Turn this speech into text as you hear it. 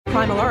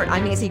Crime Alert,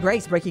 I'm Nancy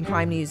Grace, breaking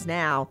crime news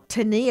now.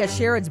 Tania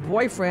Sherrod's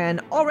boyfriend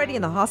already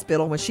in the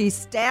hospital when she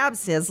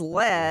stabs his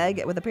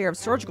leg with a pair of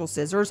surgical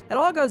scissors. It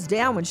all goes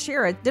down when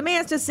Sherrod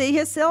demands to see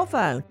his cell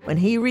phone. When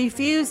he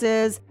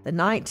refuses, the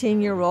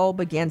 19-year-old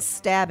begins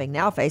stabbing,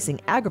 now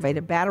facing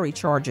aggravated battery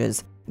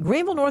charges.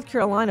 Greenville, North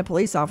Carolina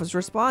police officers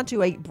respond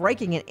to a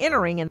breaking and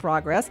entering in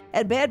progress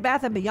at Bed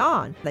Bath &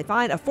 Beyond. They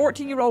find a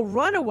 14-year-old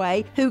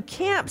runaway who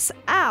camps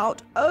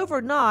out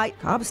overnight.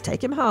 Cops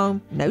take him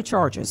home. No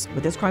charges.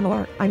 With this Crime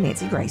Alert, I'm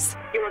Nancy Grace.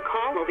 Your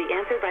call will be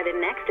answered by the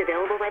next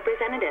available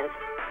representative.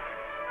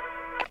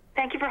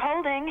 Thank you for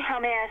holding.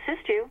 How may I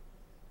assist you?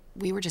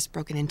 We were just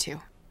broken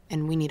into,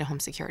 and we need a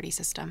home security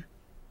system.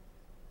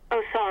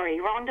 Oh,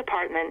 sorry. Wrong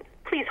department.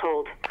 Please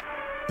hold.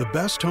 The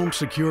best home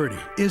security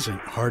isn't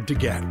hard to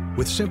get.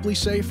 With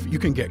SimpliSafe, you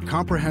can get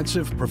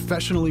comprehensive,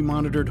 professionally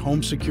monitored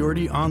home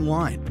security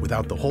online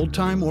without the hold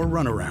time or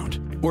runaround.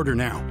 Order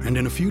now, and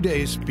in a few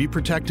days, be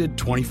protected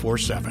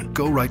 24/7.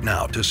 Go right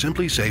now to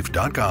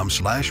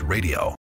SimpliSafe.com/radio.